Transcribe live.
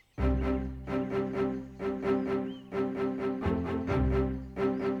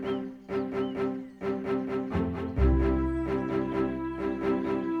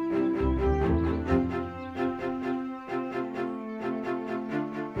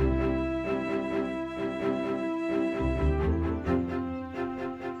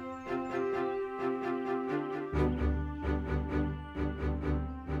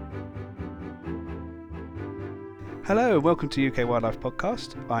Hello, welcome to UK Wildlife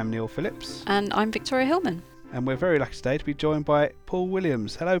Podcast. I'm Neil Phillips. And I'm Victoria Hillman. And we're very lucky today to be joined by Paul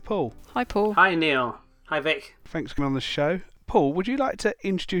Williams. Hello, Paul. Hi, Paul. Hi, Neil. Hi, Vic. Thanks for coming on the show. Paul, would you like to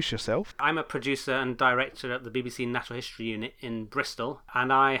introduce yourself? I'm a producer and director at the BBC Natural History Unit in Bristol,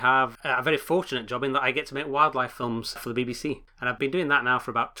 and I have a very fortunate job in that I get to make wildlife films for the BBC. And I've been doing that now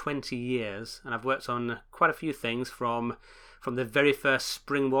for about 20 years, and I've worked on quite a few things from the very first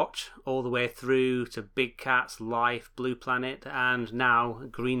Spring Watch all the way through to Big Cats, Life, Blue Planet, and now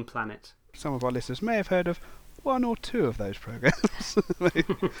Green Planet. Some of our listeners may have heard of one or two of those programmes.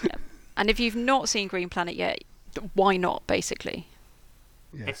 Yep. And if you've not seen Green Planet yet, why not, basically?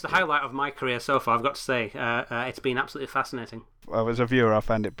 Yeah. It's the highlight of my career so far, I've got to say. It's been absolutely fascinating. Well, as a viewer, I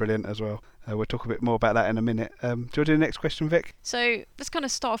found it brilliant as well. We'll talk a bit more about that in a minute. Do you want to do the next question, Vic? So let's kind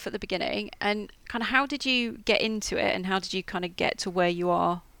of start off at the beginning. And kind of how did you get into it, and how did you kind of get to where you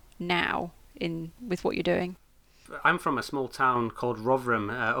are now with what you're doing? I'm from a small town called Rotherham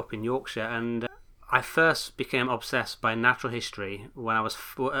up in Yorkshire, and I first became obsessed by natural history when I was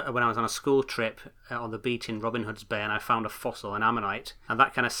on a school trip on the beach in Robin Hood's Bay, and I found a fossil, an ammonite, and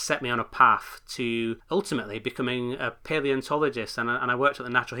that kind of set me on a path to ultimately becoming a paleontologist. And I worked at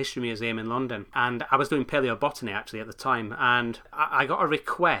the Natural History Museum in London, and I was doing paleobotany actually at the time, and I got a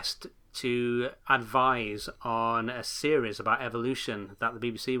request to advise on a series about evolution that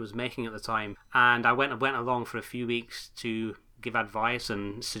the BBC was making at the time, and I went along for a few weeks to give advice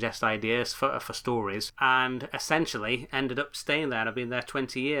and suggest ideas for stories, and essentially ended up staying there, and I've been there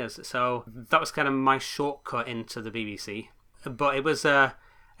 20 years. So that was kind of my shortcut into the BBC. But it was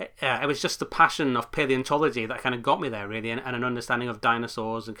just the passion of paleontology that kind of got me there, really, and an understanding of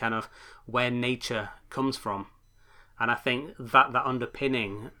dinosaurs and kind of where nature comes from. And I think that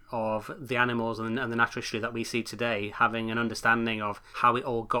underpinning of the animals and the natural history that we see today, having an understanding of how it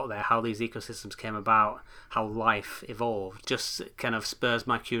all got there, how these ecosystems came about, how life evolved, just kind of spurs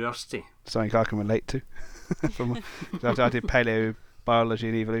my curiosity. Something I can relate to. I did paleobiology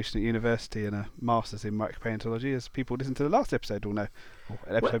and evolution at university and a master's in micropaleontology, as people listen to the last episode will know. Or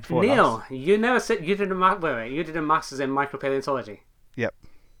an episode before Neil, last. You never said you did you did a master's in micropaleontology? Yep.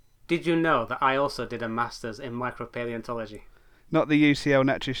 Did you know that I also did a master's in micropaleontology? Not the UCL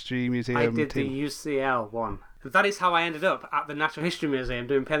Natural History Museum. I did the UCL one. That is how I ended up at the Natural History Museum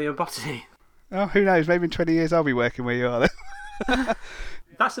doing paleobotany. Oh, who knows? Maybe in 20 years I'll be working where you are then.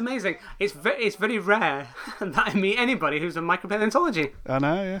 That's amazing. It's very rare that I meet anybody who's in micropaleontology. I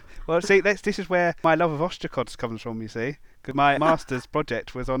know, yeah. Well, see, this is where my love of ostracods comes from, you see. Because my master's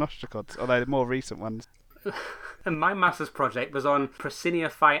project was on ostracods, although the more recent ones. And my master's project was on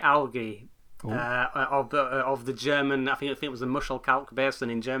Prasiniophyte algae of the German, I think it was the Muschelkalk Basin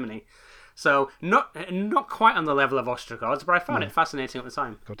in Germany. So not quite on the level of ostracods, but I found it fascinating at the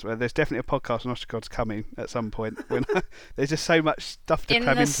time. God, there's definitely a podcast on ostracods coming at some point. When there's just so much stuff to cram into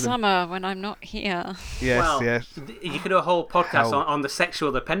them. In the summer when I'm not here. Yes. You could do a whole podcast on the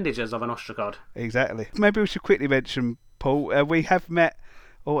sexual appendages of an ostracod. Exactly. Maybe we should quickly mention, Paul, we have met.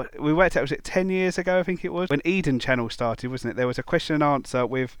 Or we worked out, was it 10 years ago, I think it was, when Eden Channel started, wasn't it? There was a question and answer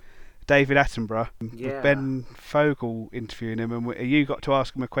with David Attenborough, with Ben Fogle interviewing him, and you got to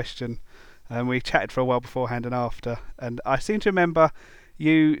ask him a question, and we chatted for a while beforehand and after, and I seem to remember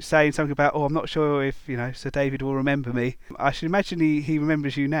you saying something about, I'm not sure if, Sir David will remember me. I should imagine he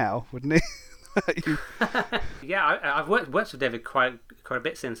remembers you now, wouldn't he? Yeah, I've worked with David quite a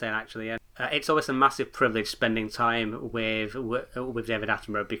bit since then, actually, and it's always a massive privilege spending time with David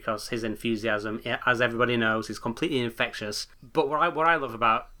Attenborough, because his enthusiasm, as everybody knows, is completely infectious. But what I love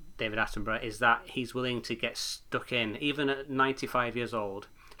about David Attenborough is that he's willing to get stuck in, even at 95 years old.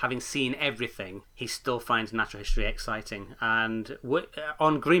 Having seen everything, he still finds natural history exciting. And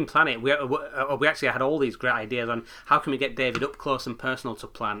on Green Planet, we actually had all these great ideas on how can we get David up close and personal to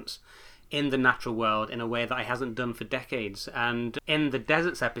plants in the natural world in a way that he hasn't done for decades. And in the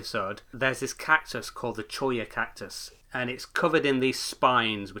deserts episode, there's this cactus called the cholla cactus, and it's covered in these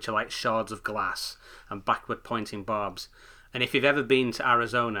spines, which are like shards of glass and backward pointing barbs. And if you've ever been to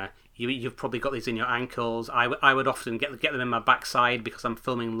Arizona, you've probably got these in your ankles. I would often get them in my backside because I'm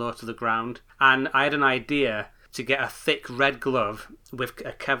filming low to the ground. And I had an idea to get a thick red glove with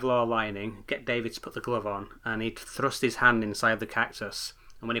a Kevlar lining, get David to put the glove on, and he'd thrust his hand inside the cactus.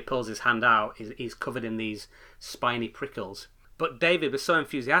 And when he pulls his hand out, he's covered in these spiny prickles. But David was so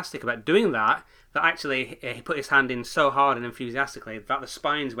enthusiastic about doing that actually he put his hand in so hard and enthusiastically that the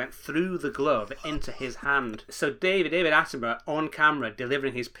spines went through the glove into his hand. So David Attenborough, on camera,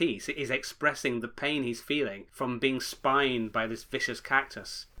 delivering his piece, is expressing the pain he's feeling from being spined by this vicious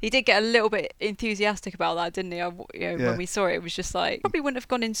cactus. He did get a little bit enthusiastic about that, didn't he? When we saw it, it was just like, probably wouldn't have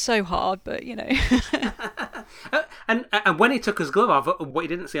gone in so hard, but And when he took his glove off, what you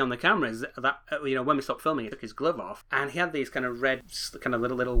didn't see on the camera is that when we stopped filming, he took his glove off, and he had these kind of red, kind of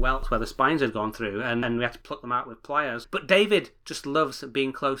little welts where the spines had gone through, and we had to pluck them out with pliers. But David just loves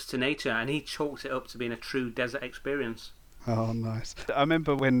being close to nature, and he chalks it up to being a true desert experience. Oh, nice. I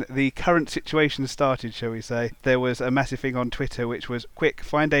remember when the current situation started, shall we say, there was a massive thing on Twitter which was, quick,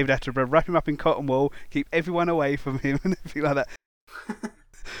 find David Attenborough, wrap him up in cotton wool, keep everyone away from him, and everything like that.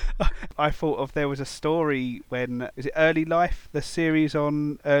 I thought of, there was a story when, is it Early Life, the series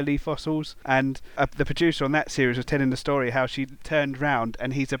on early fossils, and the producer on that series was telling the story how she turned round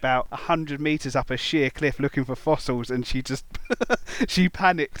and he's about 100 metres up a sheer cliff looking for fossils, and she just she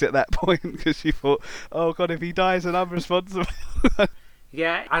panicked at that point because she thought, oh god, if he dies and I'm responsible.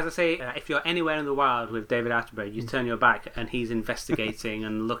 Yeah, as I say, if you're anywhere in the wild with David Attenborough, you turn your back and he's investigating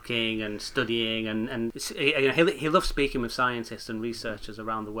and looking and studying, and he loves speaking with scientists and researchers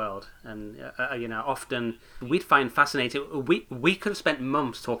around the world. And often we'd find fascinating. We could have spent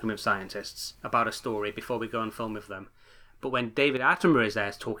months talking with scientists about a story before we go and film with them. But when David Attenborough is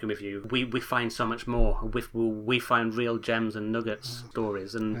there talking with you, we find so much more. We find real gems and nuggets,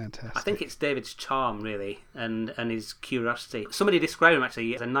 stories. And fantastic. I think it's David's charm, really, and his curiosity. Somebody described him,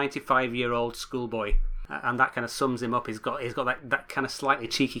 actually, as a 95-year-old schoolboy. And that kind of sums him up. He's got that kind of slightly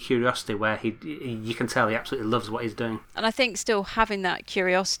cheeky curiosity where you can tell he absolutely loves what he's doing. And I think still having that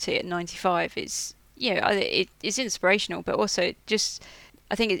curiosity at 95 is, it's inspirational, but also just,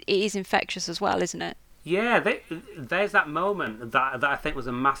 I think it is infectious as well, isn't it? Yeah, there's that moment that I think was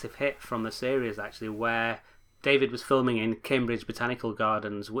a massive hit from the series, actually, where David was filming in Cambridge Botanical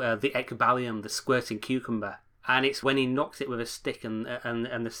Gardens, where the Ecbalium, the squirting cucumber, and it's when he knocks it with a stick and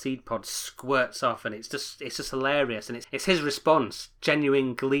the seed pod squirts off, and it's just hilarious, and it's his response,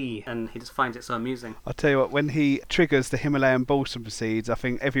 genuine glee, and he just finds it so amusing. I'll tell you what, when he triggers the Himalayan balsam seeds, I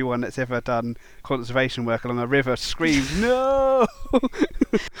think everyone that's ever done conservation work along a river screams, no!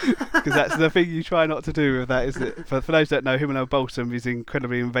 Because that's the thing you try not to do with that, isn't it? For those that don't know, Himalayan balsam is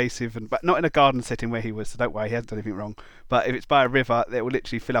incredibly invasive, but not in a garden setting where he was, so don't worry, he hasn't done anything wrong. But if it's by a river, it will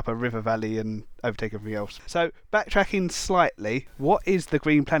literally fill up a river valley and overtake everything else. So, backtracking slightly, what is the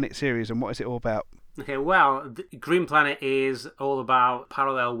Green Planet series and what is it all about? Okay, well, Green Planet is all about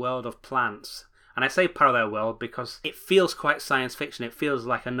parallel world of plants. And I say parallel world because it feels quite science fiction. It feels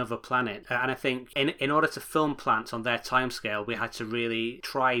like another planet. And I think in order to film plants on their timescale, we had to really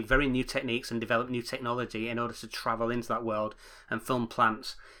try very new techniques and develop new technology in order to travel into that world and film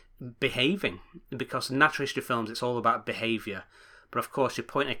plants behaving. Because natural history films, it's all about behaviour. But of course, you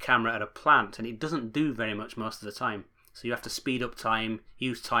point a camera at a plant and it doesn't do very much most of the time. So you have to speed up time,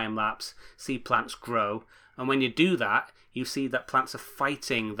 use time lapse, see plants grow. And when you do that, you see that plants are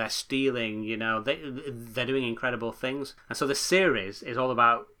fighting, they're stealing, they're doing incredible things. And so the series is all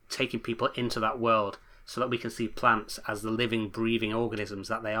about taking people into that world so that we can see plants as the living, breathing organisms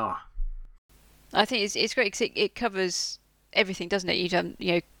that they are. I think it's great because it covers everything, doesn't it? You've done,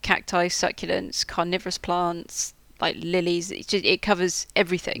 cacti, succulents, carnivorous plants, like lilies. It covers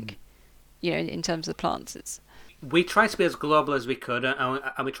everything, in terms of the plants. We tried to be as global as we could,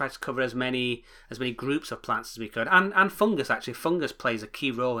 and we tried to cover as many groups of plants as we could, and fungus. Actually, fungus plays a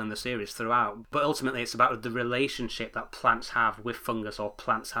key role in the series throughout. But ultimately, it's about the relationship that plants have with fungus, or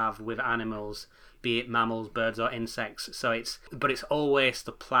plants have with animals, be it mammals, birds, or insects. But it's always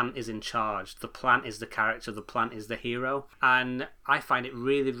the plant is in charge. The plant is the character. The plant is the hero. And I find it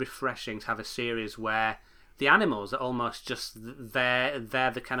really refreshing to have a series where the animals are almost just they're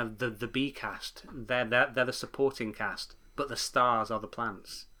the kind of the B cast. They're the supporting cast, but the stars are the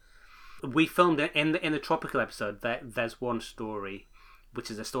plants. We filmed it in the tropical episode. There's one story, which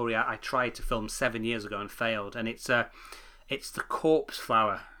is a story I tried to film 7 years ago and failed, and it's the corpse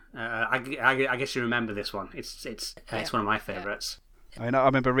flower. I guess you remember this one. It's one of my favourites. I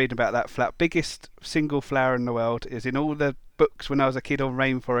remember reading about that biggest single flower in the world is in all the books when I was a kid on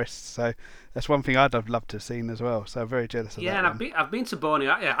rainforests. So that's one thing I'd have loved to have seen as well. So I'm very jealous of that. Yeah, and I've been to Borneo.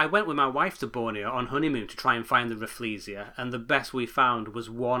 I went with my wife to Borneo on honeymoon to try and find the Rafflesia, and the best we found was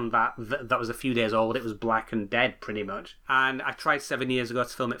one that was a few days old. It was black and dead, pretty much. And I tried 7 years ago to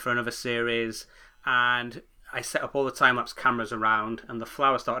film it for another series, and I set up all the time-lapse cameras around, and the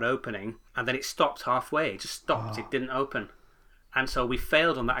flower started opening, and then it stopped halfway. It just stopped. It didn't open. And so we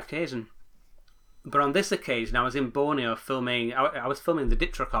failed on that occasion. But on this occasion, I was in Borneo filming. I was filming the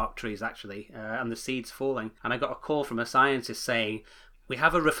Dipterocarp trees, actually, and the seeds falling. And I got a call from a scientist saying, we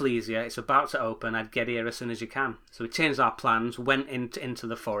have a Rafflesia, it's about to open, I'd get here as soon as you can. So we changed our plans, went into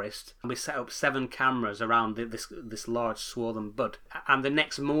the forest, and we set up 7 cameras around this large swarthen bud. And the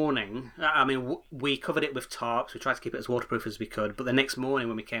next morning, I mean, we covered it with tarps, we tried to keep it as waterproof as we could, but the next morning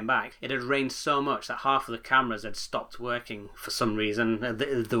when we came back, it had rained so much that half of the cameras had stopped working for some reason.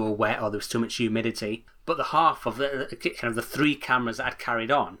 They were wet or there was too much humidity. But the half of the 3 cameras that I'd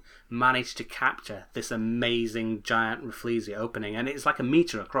carried on managed to capture this amazing giant Rafflesia opening, and it's like a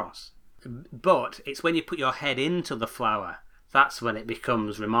metre across. But it's when you put your head into the flower, that's when it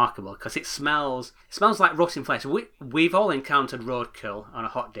becomes remarkable, because it smells like rotting flesh. We've all encountered roadkill on a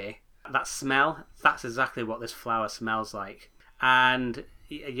hot day. That smell, that's exactly what this flower smells like. And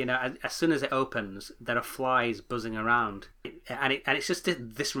you know, as soon as it opens, there are flies buzzing around, and it's just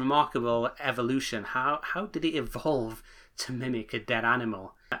this remarkable evolution. How did it evolve to mimic a dead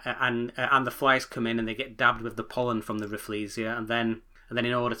animal? And the flies come in and they get dabbed with the pollen from the Rafflesia, and then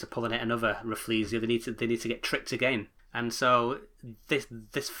in order to pollinate another Rafflesia, they need to get tricked again. And so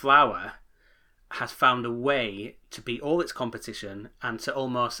this flower has found a way to beat all its competition and to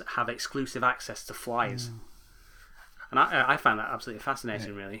almost have exclusive access to flies. And I find that absolutely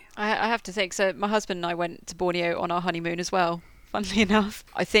fascinating, really. I have to think. So my husband and I went to Borneo on our honeymoon as well, funnily enough.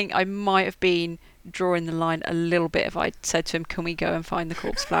 I think I might have been drawing the line a little bit if I'd said to him, can we go and find the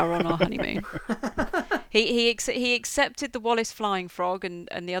corpse flower on our honeymoon? He accepted the Wallace flying frog and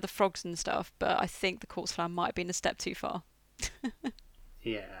the other frogs and stuff, but I think the corpse flower might have been a step too far.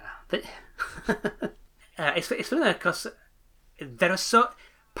 Yeah. It's funny because there are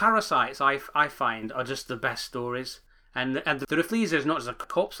parasites I find are just the best stories. And the Rafflesia is not just a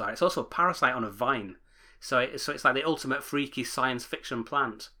corpse site, it's also a parasite on a vine. So it's like the ultimate freaky science fiction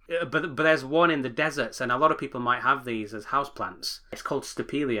plant. But there's one in the deserts, and a lot of people might have these as houseplants. It's called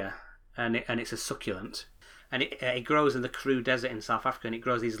Stapelia, and it's a succulent. And it grows in the Karoo Desert in South Africa, and it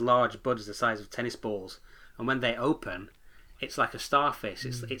grows these large buds the size of tennis balls. And when they open, it's like a starfish.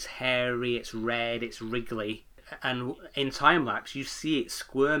 It's hairy, it's red, it's wriggly. And in time-lapse, you see it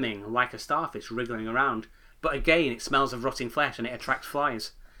squirming like a starfish, wriggling around. But again, it smells of rotting flesh and it attracts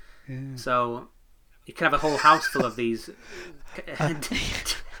flies. Yeah. So you can have a whole house full of these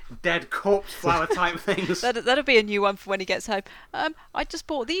dead corpse flower type things. That'll be a new one for when he gets home. I just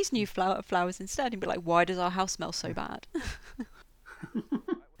bought these new flowers instead. And be like, why does our house smell so bad?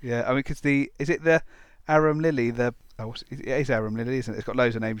 Yeah, I mean, because is it the arum lily? It is arum lily, isn't it? It's got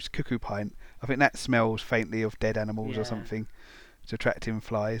loads of names. Cuckoo pine. I think that smells faintly of dead animals or something to attract in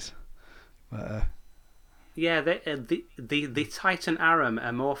flies. But, yeah, the Titan arum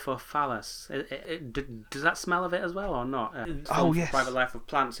Amorphophallus. Does that smell of it as well or not? Yes. Private Life of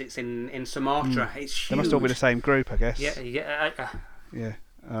Plants. It's in Sumatra. It's huge. They must all be the same group, I guess. Yeah.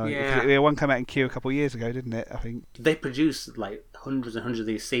 One came out in Kew a couple of years ago, didn't it? I think they produce like hundreds and hundreds of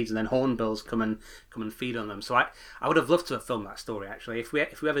these seeds, and then hornbills come and feed on them. So I would have loved to have filmed that story. Actually, if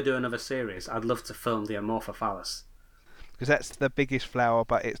we ever do another series, I'd love to film the Amorphophallus, because that's the biggest flower,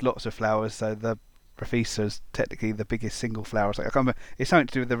 but it's lots of flowers. So the Rafflesia is technically the biggest single flower. I can't remember. It's something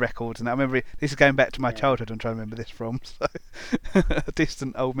to do with the records, and I remember this is going back to my childhood. I'm trying to remember this from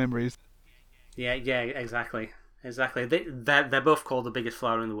distant old memories. Yeah, exactly. They're both called the biggest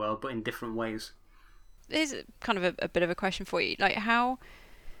flower in the world, but in different ways. Here's kind of a bit of a question for you. Like, how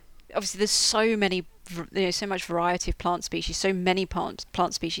obviously there's so many, so much variety of plant species, so many plant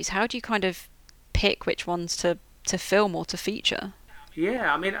species. How do you kind of pick which ones to film or to feature?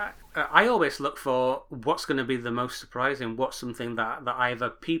 Yeah, I mean, I always look for what's going to be the most surprising. What's something that either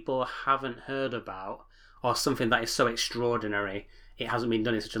people haven't heard about, or something that is so extraordinary it hasn't been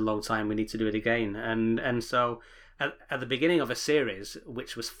done in such a long time, we need to do it again. And so at the beginning of a series,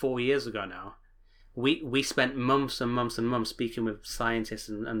 which was 4 years ago now, we spent months and months and months speaking with scientists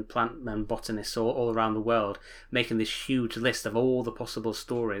and plant and botanists all around the world, making this huge list of all the possible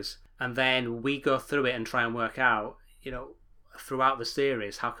stories. And then we go through it and try and work out, throughout the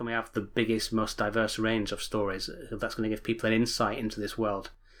series, how can we have the biggest, most diverse range of stories that's going to give people an insight into this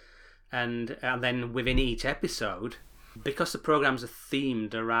world. And then within each episode, because the programs are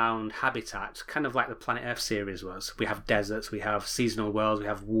themed around habitat, kind of like the Planet Earth series was, we have deserts, we have seasonal worlds, we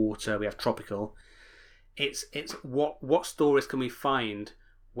have water, we have tropical. It's what stories can we find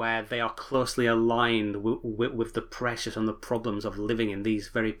where they are closely aligned with the pressures and the problems of living in these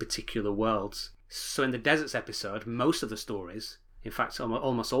very particular worlds. So in the deserts episode, most of the stories, in fact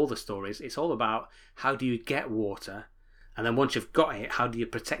almost all the stories, it's all about how do you get water. And then once you've got it, how do you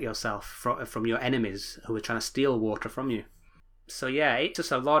protect yourself from your enemies who are trying to steal water from you? So yeah, it's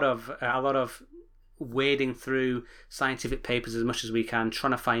just a lot of wading through scientific papers as much as we can,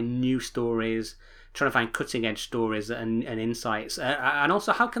 trying to find new stories, trying to find cutting edge stories and insights, and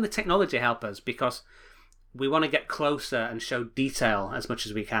also how can the technology help us, because we want to get closer and show detail as much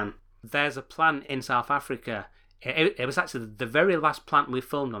as we can. There's a plant in South Africa. It was actually the very last plant we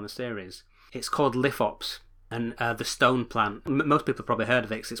filmed on the series. It's called Lithops, and the stone plant. Most people have probably heard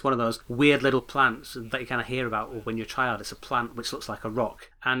of it, 'cause it's one of those weird little plants that you kind of hear about when you're a child. It's a plant which looks like a rock.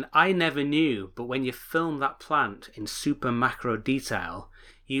 And I never knew, but when you film that plant in super macro detail,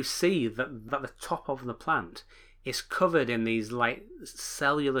 you see that the top of the plant is covered in these like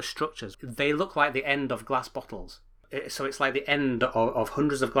cellular structures. They look like the end of glass bottles. So it's like the end of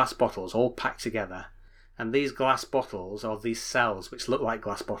hundreds of glass bottles all packed together. And these glass bottles, or these cells which look like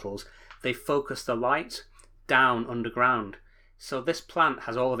glass bottles, they focus the light down underground. So this plant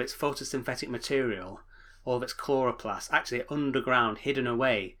has all of its photosynthetic material, all of its chloroplast, actually underground, hidden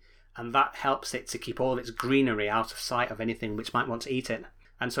away. And that helps it to keep all of its greenery out of sight of anything which might want to eat it.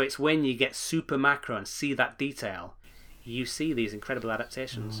 And so it's when you get super macro and see that detail, you see these incredible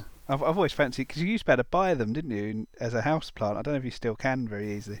adaptations. I've always fancied, because you used to be able to buy them, didn't you, as a house plant? I don't know if you still can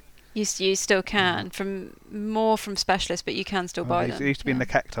very easily. You still can, from specialists, but you can still buy them. It used to be in the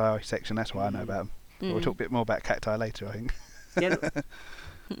cacti section, that's why I know about them. But we'll talk a bit more about cacti later, I think. Yeah.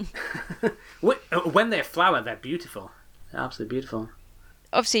 When they flower, they're beautiful. They're absolutely beautiful.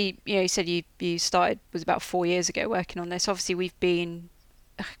 Obviously, you said you started, was about 4 years ago, working on this. Obviously, we've been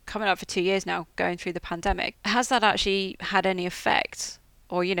coming up for 2 years now, going through the pandemic. Has that actually had any effect?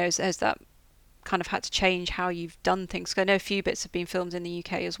 Or, has that kind of had to change how you've done things? 'Cause I know a few bits have been filmed in the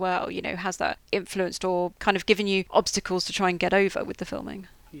UK as well. Has that influenced or kind of given you obstacles to try and get over with the filming?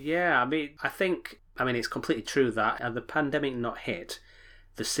 Yeah, I think it's completely true that had the pandemic not hit,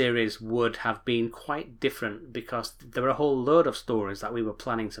 the series would have been quite different, because there were a whole load of stories that we were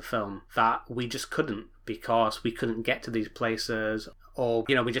planning to film that we just couldn't, because we couldn't get to these places, or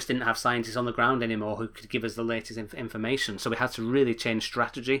we just didn't have scientists on the ground anymore who could give us the latest information. So we had to really change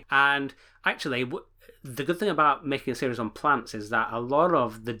strategy. And actually, the good thing about making a series on plants is that a lot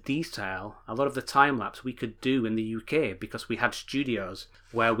of the detail, a lot of the time lapse we could do in the UK, because we had studios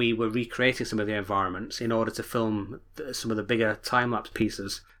where we were recreating some of the environments in order to film some of the bigger time lapse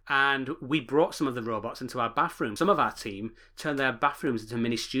pieces. And we brought some of the robots into our bathroom. Some of our team turned their bathrooms into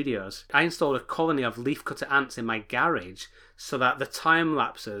mini studios. I installed a colony of leafcutter ants in my garage so that the time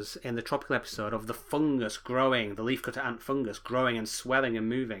lapses in the tropical episode of the fungus growing, the leafcutter ant fungus growing and swelling and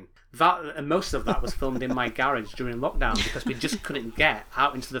moving, most of that was filmed in my garage during lockdown, because we just couldn't get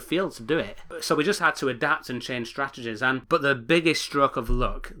out into the field to do it. So we just had to adapt and change strategies. But the biggest stroke of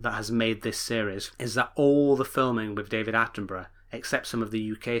luck that has made this series is that all the filming with David Attenborough, except some of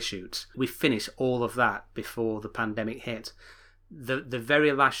the UK shoots, we finished all of that before the pandemic hit. The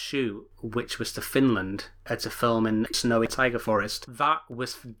very last shoot, which was to Finland, to film in snowy tiger forest, that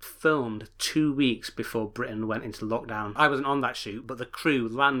was filmed 2 weeks before Britain went into lockdown. I wasn't on that shoot, but the crew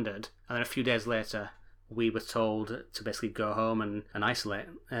landed, and then a few days later we were told to basically go home and isolate,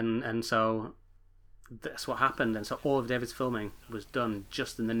 and so that's what happened. And so all of David's filming was done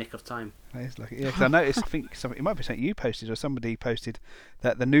just in the nick of time. That is lucky. Yeah, because I noticed, I think it might be something you posted, or somebody posted,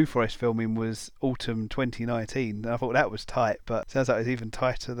 that the New Forest filming was autumn 2019. And I thought that was tight, but it sounds like it's even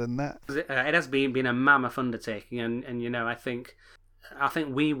tighter than that. It has been a mammoth undertaking, and I think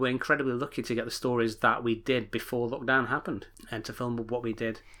we were incredibly lucky to get the stories that we did before lockdown happened, and to film what we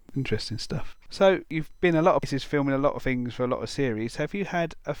did. Interesting stuff. So you've been a lot of places filming a lot of things for a lot of series. Have you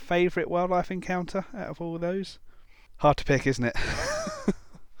had a favourite wildlife encounter out of all of those? Hard to pick, isn't it?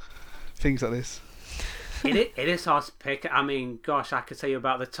 Things like this. It is hard to pick. Gosh, I could tell you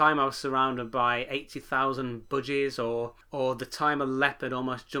about the time I was surrounded by 80,000 budgies, or the time a leopard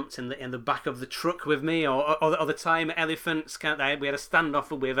almost jumped in the back of the truck with me, or the time elephants. We had a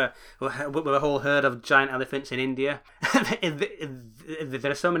standoff with a whole herd of giant elephants in India.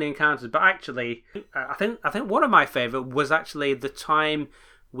 There are so many encounters, but actually, I think one of my favourite was actually the time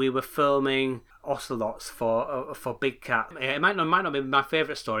we were filming ocelots for Big Cat. It might not be my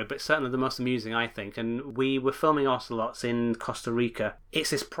favourite story, but it's certainly the most amusing, I think. And we were filming ocelots in Costa Rica.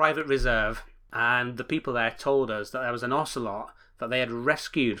 It's this private reserve, and the people there told us that there was an ocelot that they had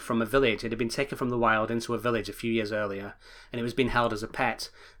rescued from a village. It had been taken from the wild into a village a few years earlier, and it was being held as a pet.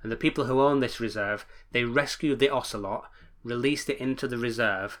 And the people who own this reserve, they rescued the ocelot, released it into the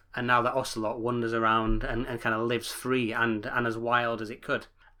reserve, and now the ocelot wanders around and kind of lives free and as wild as it could.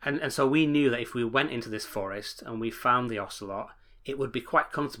 And so we knew that if we went into this forest and we found the ocelot, it would be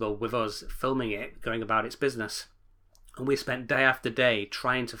quite comfortable with us filming it, going about its business. And we spent day after day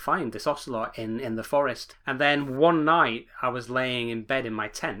trying to find this ocelot in the forest. And then one night I was laying in bed in my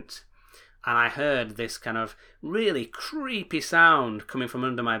tent and I heard this kind of really creepy sound coming from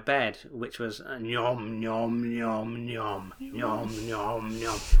under my bed, which was nyom, nyom, nyom, nyom, nyom, nyom,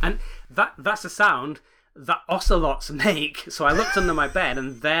 nyom. And that's the sound that ocelots make. So I looked under my bed,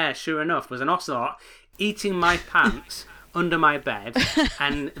 and there, sure enough, was an ocelot eating my pants under my bed,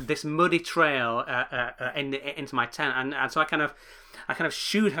 and this muddy trail into my tent. And so I kind of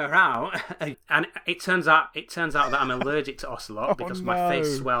shooed her out, and it turns out that I'm allergic to ocelot because my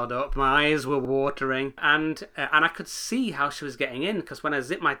face swelled up, my eyes were watering, and I could see how she was getting in, because when I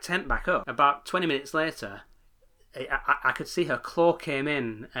zipped my tent back up, about 20 minutes later, I could see her claw came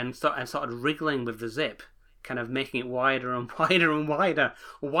in and started wriggling with the zip, kind of making it wider and wider and wider.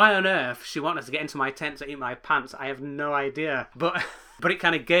 Why on earth she wanted to get into my tent to eat my pants, I have no idea. But it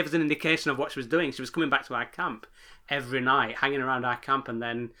kind of gave us an indication of what she was doing. She was coming back to our camp every night, hanging around our camp, and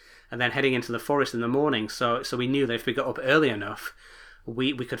then heading into the forest in the morning. So we knew that if we got up early enough,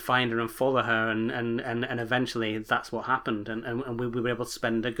 we could find her and follow her, and eventually that's what happened. And we were able to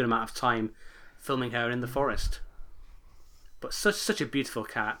spend a good amount of time filming her in the forest. But such a beautiful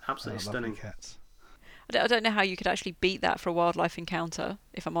cat, absolutely stunning. Cats. I don't know how you could actually beat that for a wildlife encounter,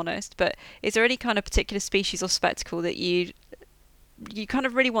 if I'm honest. But is there any kind of particular species or spectacle that you kind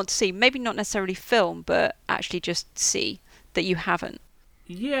of really want to see? Maybe not necessarily film, but actually just see that you haven't.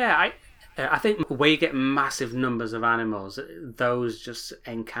 Yeah, I think where you get massive numbers of animals, those just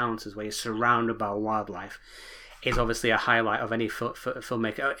encounters where you're surrounded by wildlife, is obviously a highlight of any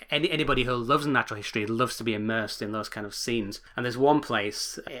filmmaker. Anybody who loves natural history loves to be immersed in those kind of scenes. And there's one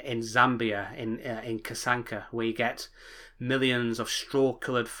place in Zambia, in Kasanka, where you get millions of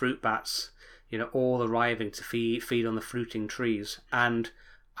straw-coloured fruit bats, all arriving to feed on the fruiting trees. And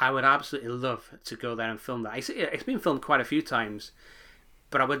I would absolutely love to go there and film that. It's been filmed quite a few times,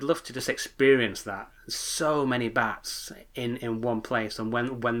 but I would love to just experience that. So many bats in one place, and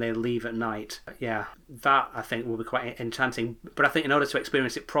when they leave at night. Yeah, that I think will be quite enchanting. But I think in order to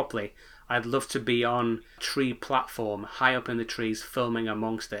experience it properly, I'd love to be on a tree platform, high up in the trees, filming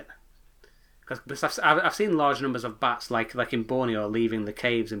amongst it. Because I've seen large numbers of bats, like in Borneo, leaving the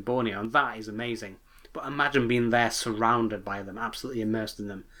caves in Borneo, and that is amazing. But imagine being there, surrounded by them, absolutely immersed in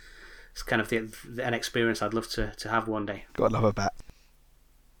them. It's kind of an experience I'd love to have one day. Gotta love a bat.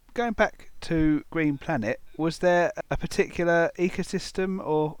 Going back to Green Planet, was there a particular ecosystem,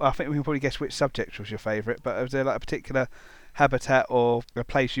 or I think we can probably guess which subject was your favourite, but was there like a particular habitat or a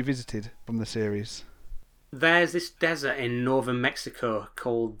place you visited from the series? There's this desert in northern Mexico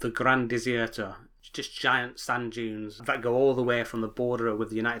called the Gran Desierto. It's just giant sand dunes that go all the way from the border with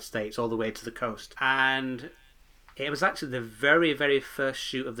the United States all the way to the coast. And it was actually the very, very first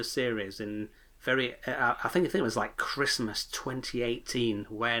shoot of the series I think it was like Christmas 2018,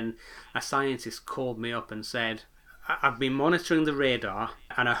 when a scientist called me up and said, I've been monitoring the radar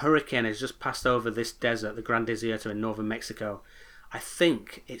and a hurricane has just passed over this desert, the Gran Desierto in northern Mexico. I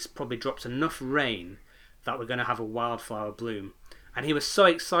think it's probably dropped enough rain that we're going to have a wildflower bloom. And he was so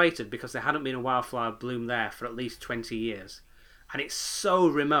excited because there hadn't been a wildflower bloom there for at least 20 years. And it's so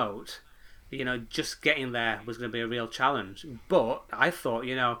remote, just getting there was going to be a real challenge. But I thought,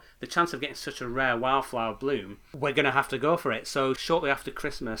 the chance of getting such a rare wildflower bloom, we're going to have to go for it. So shortly after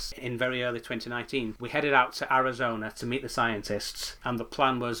Christmas, in very early 2019, we headed out to Arizona to meet the scientists. And the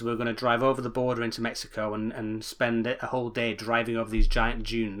plan was we were going to drive over the border into Mexico and spend a whole day driving over these giant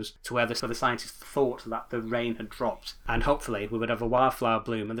dunes to where the scientists thought that the rain had dropped. And hopefully we would have a wildflower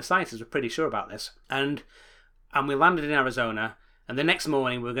bloom. And the scientists were pretty sure about this. And we landed in Arizona. And the next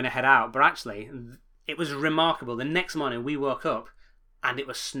morning we were going to head out, but actually it was remarkable. The next morning we woke up and it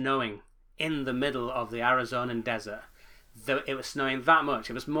was snowing in the middle of the Arizonan desert. It was snowing that much.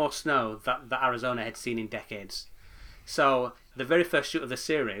 It was more snow that Arizona had seen in decades. So the very first shoot of the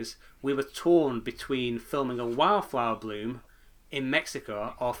series, we were torn between filming a wildflower bloom in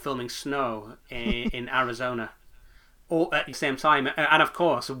Mexico or filming snow in Arizona. All at the same time, and of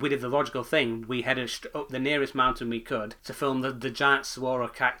course we did the logical thing. We headed up the nearest mountain we could to film the giant saguaro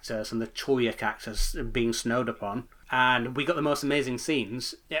cactus and the cholla cactus being snowed upon, and we got the most amazing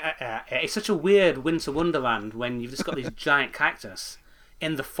scenes. It's such a weird winter wonderland when you've just got these giant cactus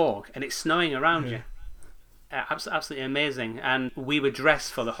in the fog and it's snowing around you. Absolutely amazing. And we were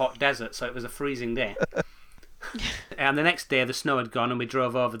dressed for the hot desert, so it was a freezing day. And the next day the snow had gone and we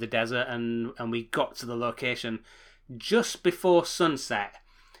drove over the desert and we got to the location just before sunset,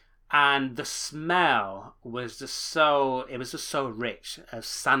 and the smell was just so rich of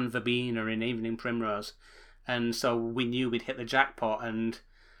San Verbena in Evening Primrose, and so we knew we'd hit the jackpot. And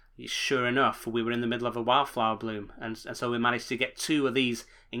sure enough, we were in the middle of a wildflower bloom, and so we managed to get two of these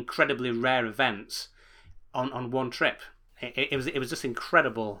incredibly rare events on one trip. It was just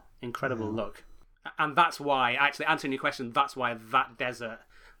incredible Incredible look. And that's why, actually, answering your question, that's why that desert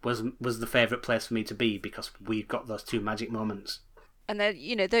was the favourite place for me to be, because we've got those two magic moments. And then,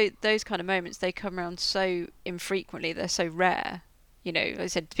 those kind of moments, they come around so infrequently, they're so rare. Like I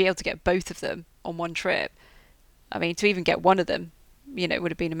said, to be able to get both of them on one trip, I mean, to even get one of them,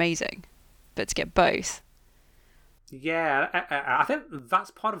 would have been amazing. But to get both. Yeah, I think that's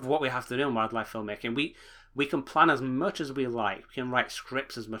part of what we have to do in wildlife filmmaking. We can plan as much as we like, we can write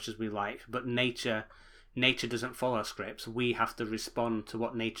scripts as much as we like, but nature doesn't follow scripts. We have to respond to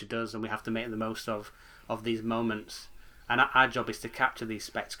what nature does, and we have to make the most of these moments. And our job is to capture these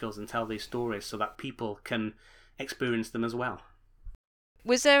spectacles and tell these stories so that people can experience them as well.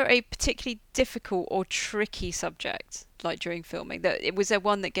 Was there a particularly difficult or tricky subject, like during filming? Was there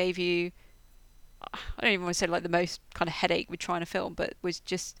one that gave you, I don't even want to say like the most kind of headache with trying to film, but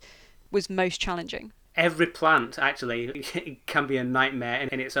was most challenging? Every plant actually can be a nightmare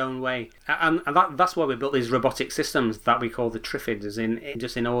in its own way, and that's why we built these robotic systems that we call the Triffids,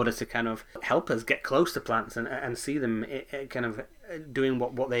 in order to kind of help us get close to plants and see them kind of doing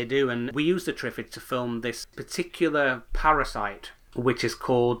what they do. And we use the Triffid to film this particular parasite, which is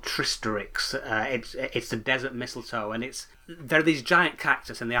called Tristerix. It's the desert mistletoe, and there are these giant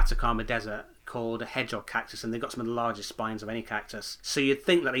cactus in the Atacama Desert called a hedgehog cactus, and they've got some of the largest spines of any cactus. So you'd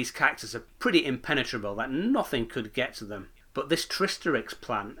think that these cactus are pretty impenetrable, that nothing could get to them. But this Tristerix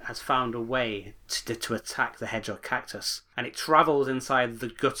plant has found a way to attack the hedgehog cactus, and it travels inside the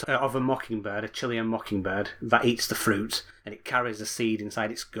gut of a mockingbird, a Chilean mockingbird, that eats the fruit, and it carries the seed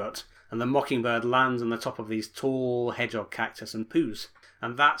inside its gut. And the mockingbird lands on the top of these tall hedgehog cactus and poos.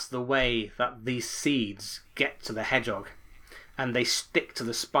 And that's the way that these seeds get to the hedgehog. And they stick to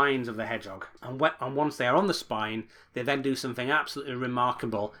the spines of the hedgehog. And once they are on the spine, they then do something absolutely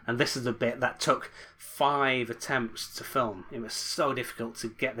remarkable. And this is the bit that took 5 attempts to film. It was so difficult to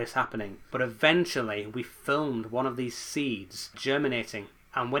get this happening. But eventually, we filmed one of these seeds germinating.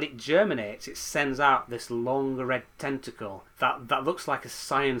 And when it germinates, it sends out this long red tentacle that looks like a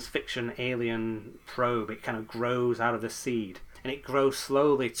science fiction alien probe. It kind of grows out of the seed, and it grows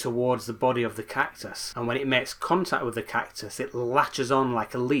slowly towards the body of the cactus. And when it makes contact with the cactus, it latches on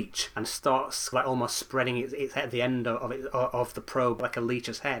like a leech and starts like almost spreading its at the end of the probe like a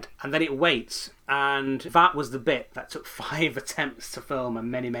leech's head. And then it waits. And that was the bit that took 5 attempts to film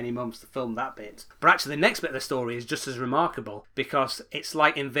and many, many months to film that bit. But actually the next bit of the story is just as remarkable, because it's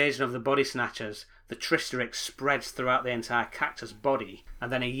like Invasion of the Body Snatchers. The Tristerix spreads throughout the entire cactus body,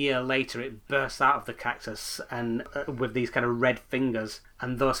 and then a year later it bursts out of the cactus and with these kind of red fingers,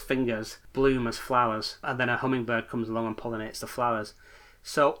 and those fingers bloom as flowers, and then a hummingbird comes along and pollinates the flowers.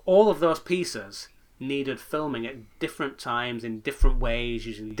 So all of those pieces needed filming at different times in different ways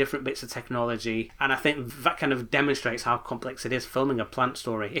using different bits of technology, and I think that kind of demonstrates how complex it is filming a plant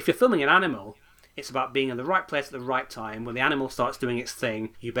story. If you're filming an animal, it's about being in the right place at the right time. When the animal starts doing its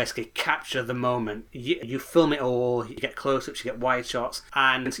thing, you basically capture the moment. You film it all, you get close-ups, you get wide shots,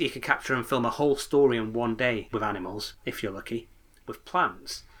 and you can capture and film a whole story in one day with animals, if you're lucky. With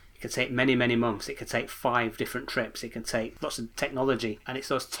plants, it could take many, many months. It could take 5 different trips. It can take lots of technology, and it's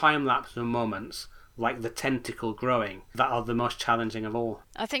those time-lapse moments like the tentacle growing that are the most challenging of all.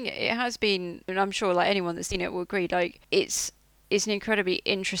 I think it has been, and I'm sure like anyone that's seen it will agree, like it's an incredibly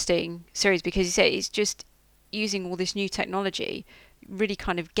interesting series, because you say it's just using all this new technology, really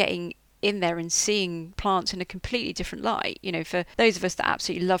kind of getting in there and seeing plants in a completely different light. For those of us that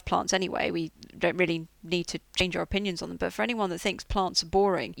absolutely love plants anyway, we don't really need to change our opinions on them. But for anyone that thinks plants are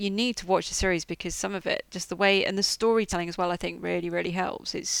boring, you need to watch the series, because some of it, just the way, and the storytelling as well, I think really, really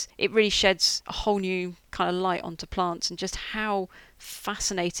helps. It really sheds a whole new kind of light onto plants and just how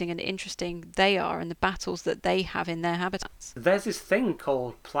fascinating and interesting they are, and the battles that they have in their habitats. There's this thing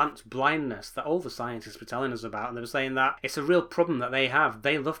called plant blindness that all the scientists were telling us about, and they were saying that it's a real problem that they have.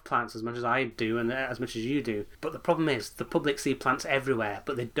 They love plants as much as I do and as much as you do, but the problem is the public see plants everywhere,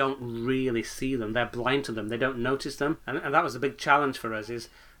 but they don't really see them. They're blind to them. They don't notice them, and that was a big challenge for us, is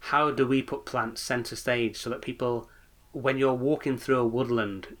how do we put plants centre stage so that people, when you're walking through a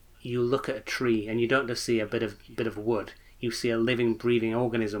woodland, you look at a tree and you don't just see a bit of wood. You see a living, breathing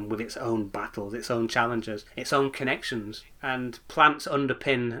organism with its own battles, its own challenges, its own connections. And plants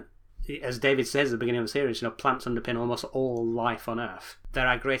underpin, as David says at the beginning of the series, plants underpin almost all life on Earth. They're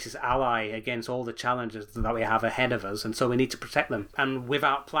our greatest ally against all the challenges that we have ahead of us, and so we need to protect them. And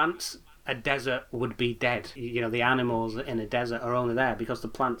without plants, a desert would be dead. The animals in a desert are only there because the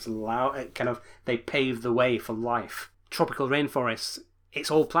plants they pave the way for life. Tropical rainforests,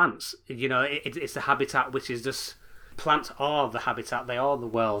 it's all plants. It's a habitat which is just plants are the habitat, they are the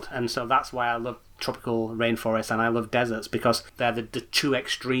world, and so that's why I love tropical rainforests and I love deserts, because they're the two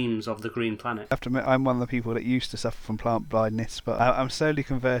extremes of the green planet. I have to admit, I'm one of the people that used to suffer from plant blindness, but I'm slowly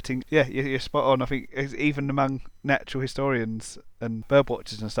converting. Yeah, you're spot on. I think even among natural historians and bird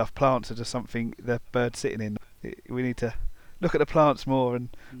watchers and stuff, plants are just something the bird's sitting in. We need to look at the plants more, and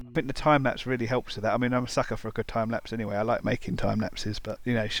I think the time lapse really helps with that. I mean, I'm a sucker for a good time lapse anyway. I like making time lapses, but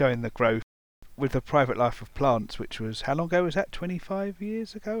showing the growth with the private life of plants, which was, how long ago was that? 25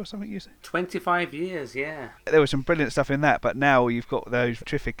 years ago or something, you said? 25 years, yeah. There was some brilliant stuff in that, but now you've got those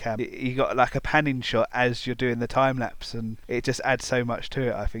Triffic cam. You got like a panning shot as you're doing the time lapse, and it just adds so much to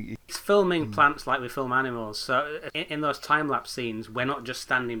it, I think. It's filming plants like we film animals, so in those time lapse scenes, we're not just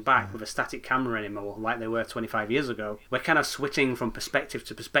standing back with a static camera anymore like they were 25 years ago. We're kind of switching from perspective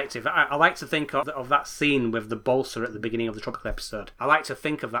to perspective. I like to think of that scene with the balsa at the beginning of the Tropical episode. I like to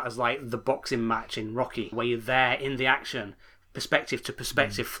think of that as like the boxing match in Rocky, where you're there in the action, perspective to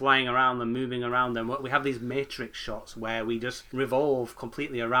perspective, flying around them, moving around them. We have these matrix shots where we just revolve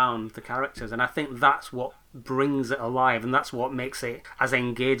completely around the characters, and I think that's what brings it alive, and that's what makes it as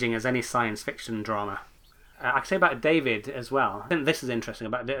engaging as any science fiction drama. I can say about David as well. I think this is interesting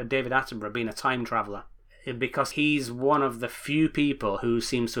about David Attenborough being a time traveller, because he's one of the few people who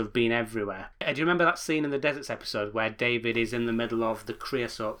seems to have been everywhere. Do you remember that scene in the Deserts episode where David is in the middle of the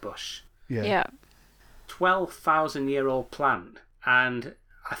creosote bush? Yeah. 12,000-year-old plant, and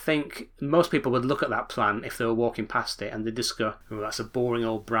I think most people would look at that plant if they were walking past it and they'd just go, oh, that's a boring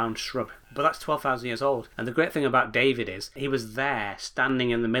old brown shrub. But that's 12,000 years old. And the great thing about David is he was there standing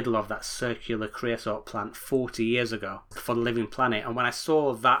in the middle of that circular creosote plant 40 years ago for the Living Planet. And when I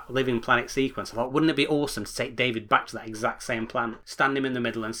saw that Living Planet sequence, I thought, wouldn't it be awesome to take David back to that exact same plant, stand him in the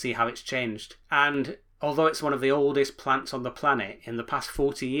middle and see how it's changed. And although it's one of the oldest plants on the planet, in the past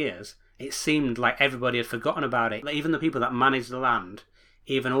 40 years, it seemed like everybody had forgotten about it. Like, even the people that managed the land,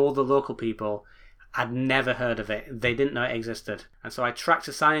 even all the local people, had never heard of it. They didn't know it existed. And so I tracked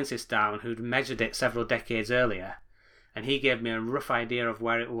a scientist down who'd measured it several decades earlier, and he gave me a rough idea of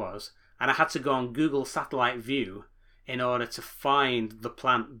where it was. And I had to go on Google Satellite View in order to find the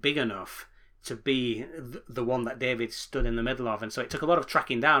plant big enough to be the one that David stood in the middle of. And so it took a lot of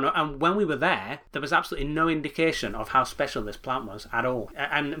tracking down. And when we were there was absolutely no indication of how special this plant was at all.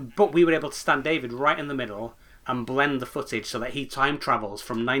 But we were able to stand David right in the middle and blend the footage so that he time travels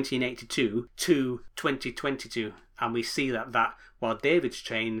from 1982 to 2022. And we see that while David's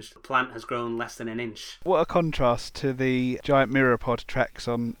changed, the plant has grown less than an inch. What a contrast to the giant mirror-pod tracks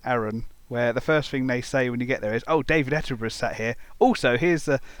on Arran, where the first thing they say when you get there is, oh, David Attenborough sat here. Also, here's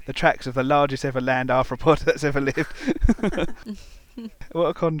the tracks of the largest ever land arthropod that's ever lived. What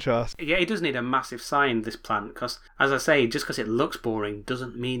a contrast. Yeah, it does need a massive sign, this plant, because, as I say, just because it looks boring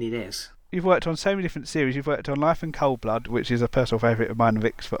doesn't mean it is. You've worked on so many different series. You've worked on Life and Cold Blood, which is a personal favourite of mine and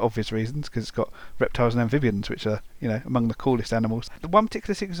Vic's for obvious reasons, because it's got reptiles and amphibians, which are, among the coolest animals. The one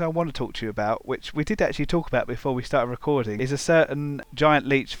particular sequence I want to talk to you about, which we did actually talk about before we started recording, is a certain giant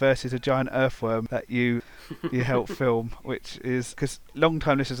leech versus a giant earthworm that you helped film, which is, because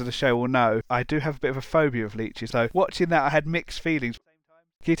long-time listeners of the show will know, I do have a bit of a phobia of leeches. So watching that, I had mixed feelings.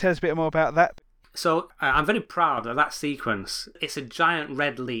 Can you tell us a bit more about that? So I'm very proud of that sequence. It's a giant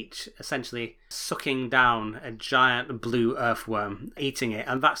red leech essentially sucking down a giant blue earthworm, eating it,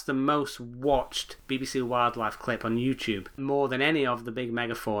 and that's the most watched BBC Wildlife clip on YouTube, more than any of the big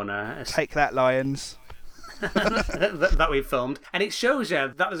megafauna. Take that, lions. that we filmed. And it shows you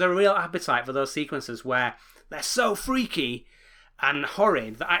that there's a real appetite for those sequences where they're so freaky and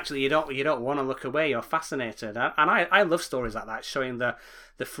horrid that actually you don't want to look away. You're fascinated, and I love stories like that, showing the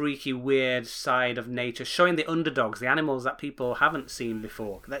freaky, weird side of nature, showing the underdogs, the animals that people haven't seen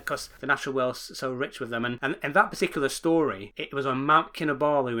before, because the natural world's so rich with them. And that particular story, it was on Mount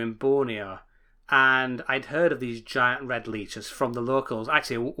Kinabalu in Borneo, and I'd heard of these giant red leeches from the locals.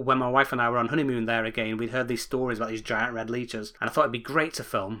 Actually, when my wife and I were on honeymoon there again, we'd heard these stories about these giant red leeches, and I thought it'd be great to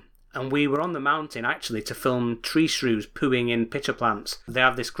film. And we were on the mountain, actually, to film tree shrews pooing in pitcher plants. They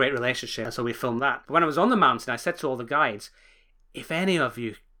have this great relationship, and so we filmed that. But when I was on the mountain, I said to all the guides, if any of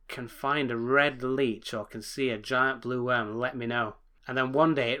you can find a red leech or can see a giant blue worm, let me know. And then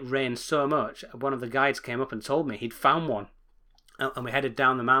one day it rained so much, one of the guides came up and told me he'd found one. And we headed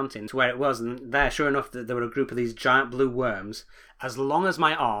down the mountain to where it was, and there, sure enough, there were a group of these giant blue worms, as long as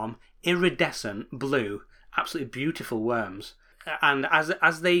my arm, iridescent blue, absolutely beautiful worms. And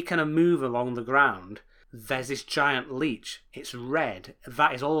as they kind of move along the ground, there's this giant leech. It's red.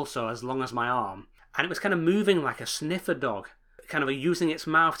 That is also as long as my arm. And it was kind of moving like a sniffer dog, kind of using its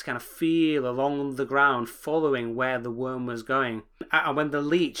mouth to kind of feel along the ground, following where the worm was going. And when the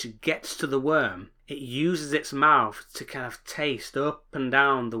leech gets to the worm, it uses its mouth to kind of taste up and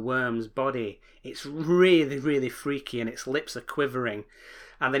down the worm's body. It's really, really freaky, and its lips are quivering.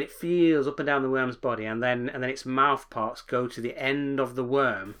 And then it feels up and down the worm's body, and then its mouth parts go to the end of the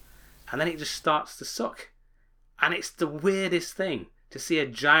worm, and then it just starts to suck. And it's the weirdest thing to see a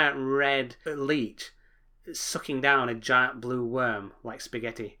giant red leech sucking down a giant blue worm like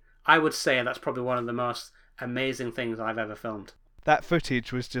spaghetti. I would say that's probably one of the most amazing things I've ever filmed. That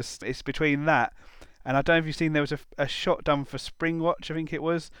footage was just, it's between that, and I don't know if you've seen, there was a shot done for Springwatch, I think it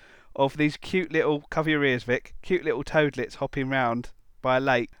was, of these cute little, cover your ears Vic, cute little toadlets hopping round by a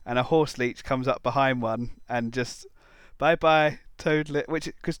lake, and a horse leech comes up behind one and just, bye-bye, toadlet,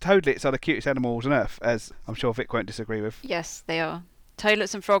 because toadlets are the cutest animals on earth, as I'm sure Vic won't disagree with. Yes, they are.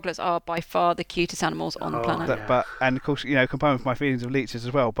 Toadlets and froglets are by far the cutest animals on the planet. Yeah. And of course, combined with my feelings of leeches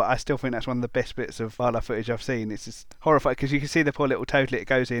as well, but I still think that's one of the best bits of wildlife footage I've seen. It's just horrifying, because you can see the poor little toadlet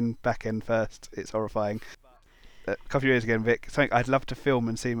goes in back end first. It's horrifying. Cover your ears again, Vic. Something I'd love to film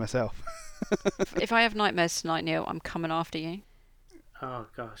and see myself. If I have nightmares tonight, Neil, I'm coming after you. Oh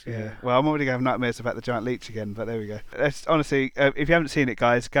gosh, yeah. Well, I'm already going to have nightmares about the giant leech again, but there we go. Honestly, if you haven't seen it,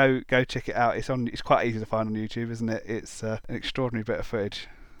 guys, go check it out. It's quite easy to find on YouTube, isn't it? It's an extraordinary bit of footage.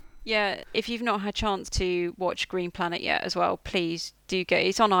 Yeah, if you've not had a chance to watch Green Planet yet as well, please do go.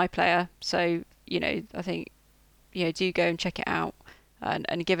 It's on iPlayer, so I think do go and check it out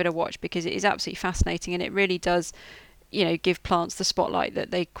and give it a watch, because it is absolutely fascinating, and it really does give plants the spotlight that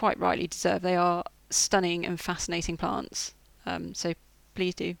they quite rightly deserve. They are stunning and fascinating plants. So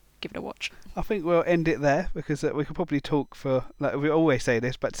please do give it a watch. I think we'll end it there, because we could probably talk for, like we always say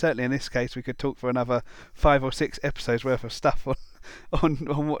this, but certainly in this case we could talk for another 5 or 6 episodes worth of stuff on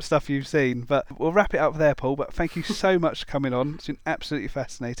what stuff you've seen. But we'll wrap it up there, Paul. But thank you so much for coming on. It's been absolutely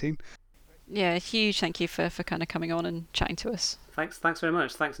fascinating. Yeah, huge thank you for kind of coming on and chatting to us. Thanks very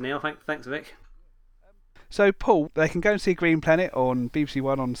much. Thanks, Neil. Thanks, Vic. So, Paul, they can go and see Green Planet on BBC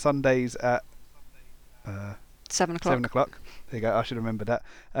One on Sundays at 7 o'clock. 7 o'clock. There you go. I should remember that.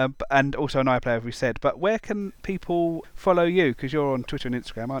 And also on iPlayer, as we said. But where can people follow you? Because you're on Twitter and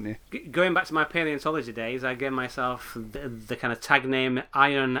Instagram, aren't you? Going back to my paleontology days, I gave myself the kind of tag name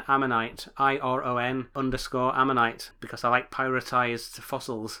Iron Ammonite, IRON_Ammonite, because I like pyrotised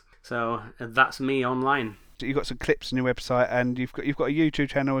fossils. So that's me online. You've got some clips on your website, and you've got a YouTube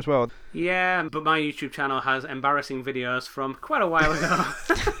channel as well. Yeah, but my YouTube channel has embarrassing videos from quite a while ago.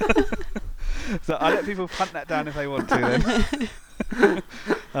 So I'll let people punt that down if they want to then.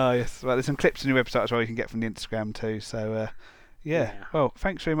 Oh yes, well there's some clips on your website as well you can get from the Instagram too. So yeah. Well,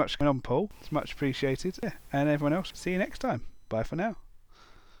 thanks very much for coming on, Paul. It's much appreciated. Yeah. And everyone else, see you next time. Bye for now.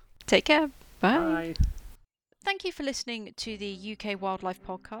 Take care. Bye. Bye. Thank you for listening to the UK Wildlife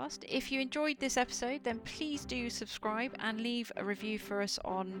Podcast. If you enjoyed this episode, then please do subscribe and leave a review for us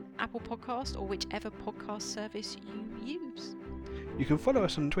on Apple Podcast or whichever podcast service you use. You can follow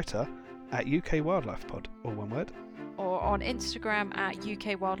us on Twitter at UK Wildlife Pod, all one word. Or on Instagram at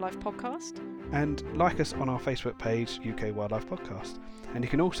UK Wildlife Podcast. And like us on our Facebook page, UK Wildlife Podcast. And you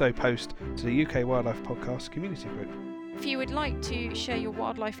can also post to the UK Wildlife Podcast community group. If you would like to share your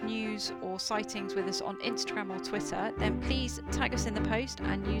wildlife news or sightings with us on Instagram or Twitter, then please tag us in the post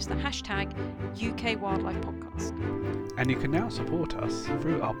and use the hashtag UK Wildlife Podcast. And you can now support us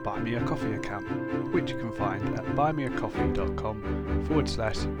through our Buy Me a Coffee account, which you can find at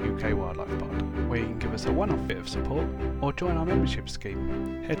buymeacoffee.com/UK Wildlife Pod, where you can give us a one-off bit of support or join our membership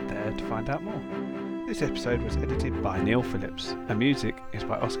scheme. Head there to find out more. This episode was edited by Neil Phillips, and music is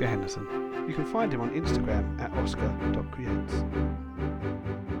by Oscar Henderson. You can find him on Instagram at oscar.creates.